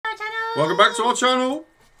Welcome back to our channel.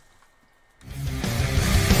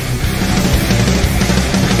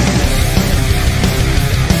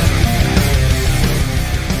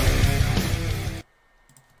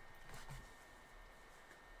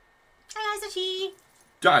 Hello, Dashy.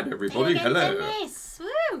 Dad, everybody. Hello. Dennis.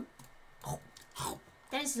 Woo.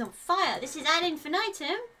 Dennis is on fire. This is Ad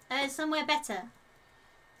Infinitum. Somewhere Better.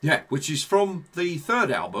 Yeah, which is from the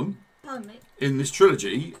third album Pardon me. in this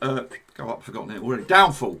trilogy. Go up, forgotten it already.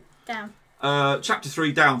 Downfall. Down. Chapter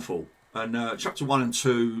 3, Downfall. And chapter 1 and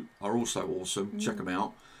 2 are also awesome. Check them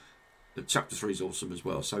out. Chapter 3 is awesome as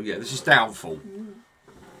well. So yeah, this is Downfall.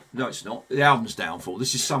 No, it's not. The album's Downfall.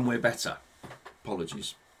 This is Somewhere Better.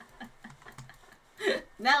 Apologies.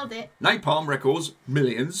 Nailed it. Napalm Records,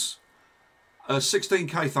 millions.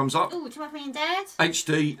 16k thumbs up. Oh, do you want me and Dad?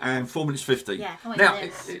 HD and 4 minutes 50. Yeah, I want now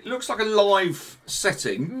this. it looks like a live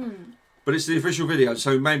setting, but it's the official video,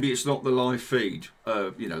 so maybe it's not the live feed.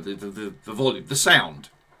 You know, the volume, the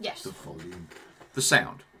sound. Yes. The volume, the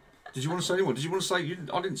sound. Did you want to say anyone? Did you want to say?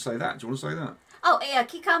 I didn't say that. Do you want to say that? Oh yeah,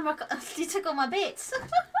 you took all my bits.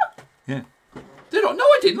 Yeah. Did I? No,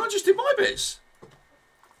 I didn't. I just did my bits.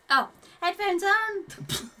 Oh, headphones on.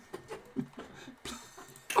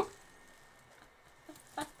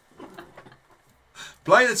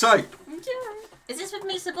 Play the tape. Is this with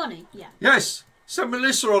Melissa Bonny? Yeah. Yes. Send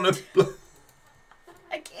Melissa on a.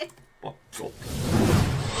 Okay. Oh, God.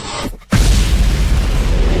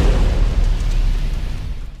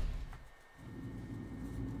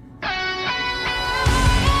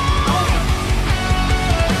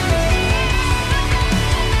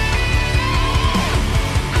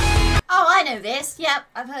 Oh, I know this. Yep,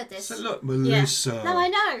 I've heard this. So look, Melissa. Yeah. No, I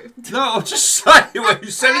know. No, I'll just say when you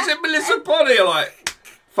said, is it Melissa Bonny? You're like,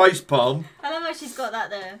 face palm. I love how she's got that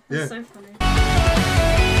there. That's so funny.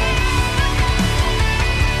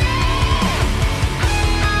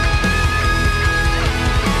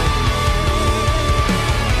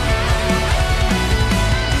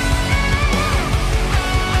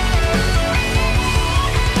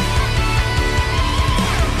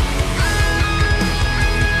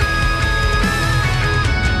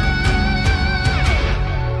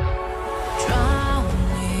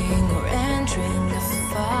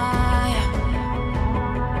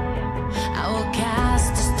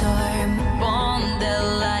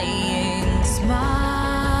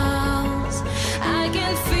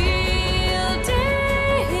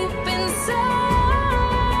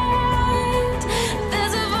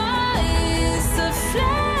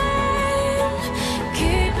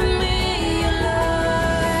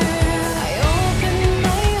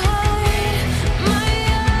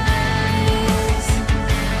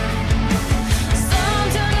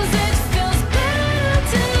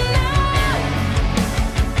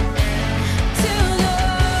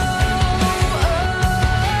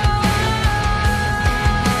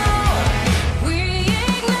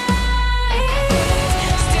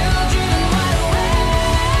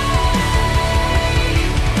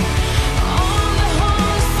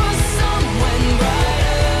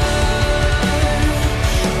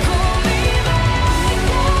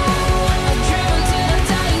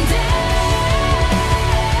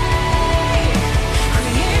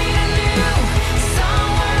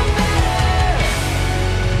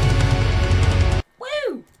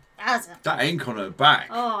 That ink on her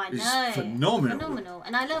back is phenomenal. Phenomenal.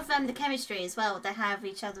 And I love the chemistry as well. They have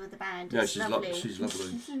each other with the band. Yeah, it's lovely. She's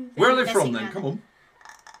lovely. Where are they from then? Come on.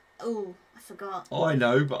 Oh, I forgot. I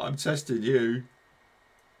know, but I'm testing you.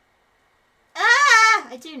 Ah!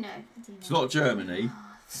 I do know. It's not Germany.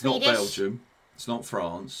 It's not Belgium. It's not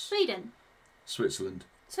France. Sweden. Switzerland.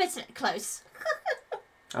 Switzerland. Close.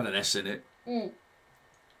 And an S in it.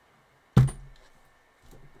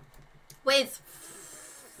 With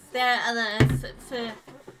their other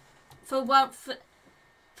for what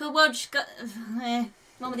one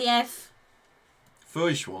with the F.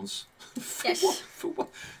 Feuchtwans. Yes. For what?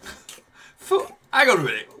 For hang on a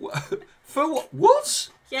minute. For what? What?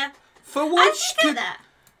 Yeah. For what? How did you get that?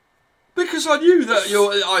 Because I knew that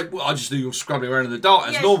you're. I just knew you were scrubbing around in the dark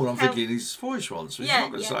as normal. I'm thinking he's Feuchtwans, so he's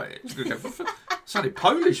not going to say it. He's going to go. Sounded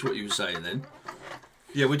Polish what you were saying then.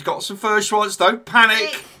 Yeah, we've got some Feuchtwans. Don't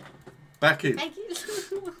panic. Back in. Thank you.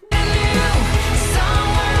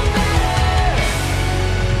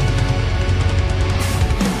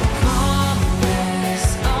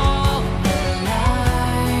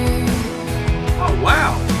 Oh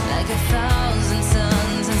wow. Like 1,000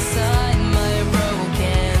 suns inside my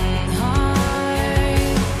broken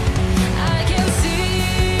heart, I can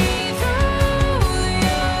see through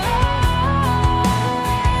your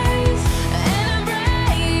eyes and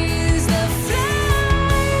embrace the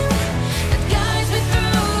flame that guides me through.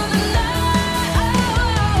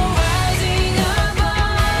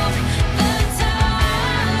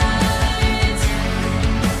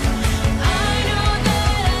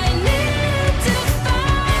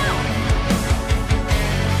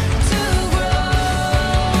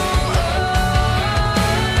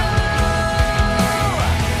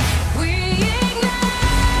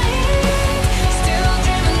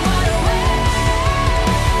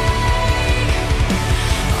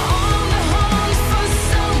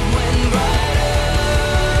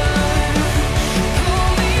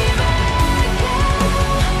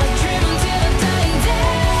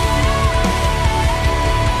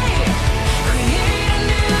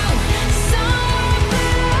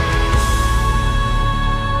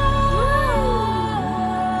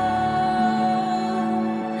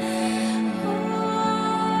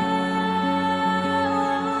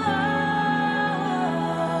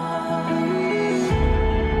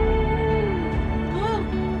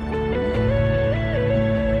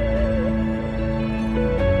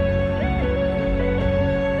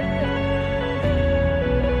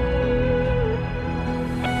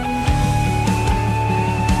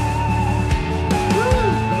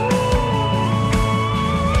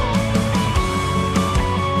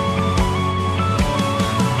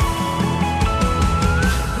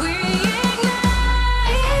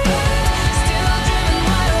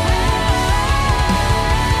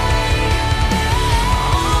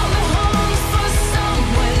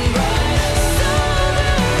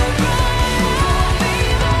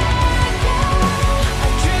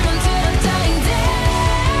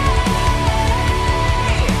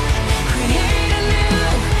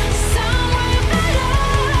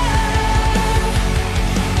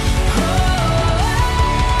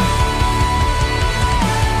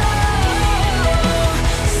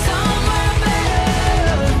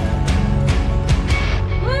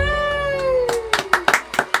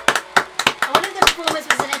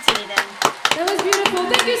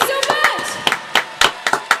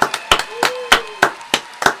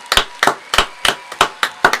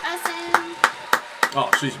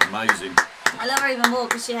 She's amazing. I love her even more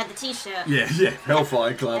because she had the T-shirt. Yeah,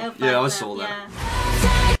 Hellfire Club. Hellfire I Club, saw that.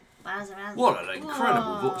 Yeah. Wowza. What an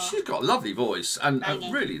incredible voice. She's got a lovely voice. And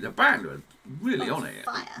really, the band are really on it.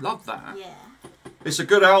 Fire. Love that. Yeah. It's a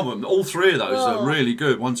good album. All three of those are really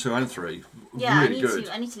good. 1, 2 and 3. Yeah, really good.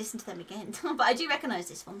 I need to listen to them again. But I do recognise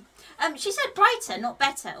this one. She said brighter, not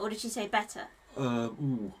better. Or did she say better?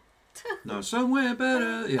 Ooh. No, somewhere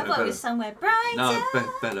better. Yeah, I thought it was somewhere brighter. No,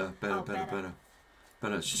 better.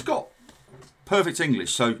 She's got perfect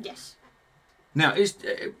English. So yes. Now,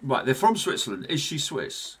 right? They're from Switzerland. Is she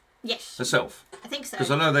Swiss? Yes. Herself. I think so.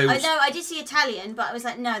 Because I know they. I did see Italian, but I was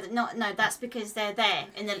like, no, that's because they're there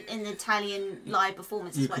in the Italian live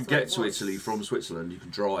performances. You can get to Italy from Switzerland. You can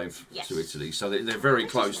drive to Italy, so they're very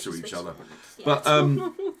close to each other. Yeah. But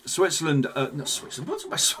Switzerland, not Switzerland. What's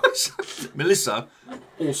about Switzerland? Melissa,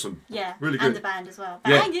 awesome. Yeah, really good. And the band as well.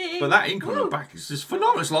 Yeah, Banging. but that ink on her back is just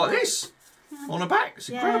phenomenal. It's like this on her back. It's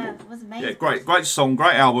incredible. Yeah, it was amazing. Yeah, great song,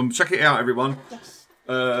 great album. Check it out, everyone. Yes.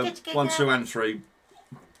 1, 2 and 3.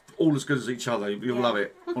 All as good as each other. You'll love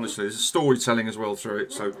it. Honestly, there's storytelling as well through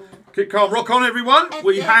it. So keep calm, rock on, everyone.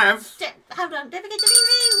 We have. Hold on, don't forget to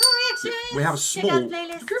leave raw reactions. We have a small. Check out Do the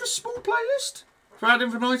playlist. we have a small playlist for Ad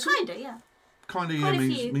Infinitum? Kinda, yeah. Kinda, yeah, Quite a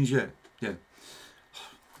few. means yeah.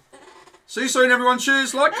 See you soon, everyone.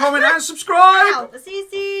 Cheers, like, comment, and subscribe. Ow. See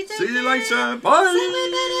you soon. See you later. Bye.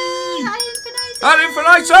 Somewhere better. Ad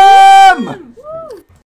Infinitum. Ad Infinitum.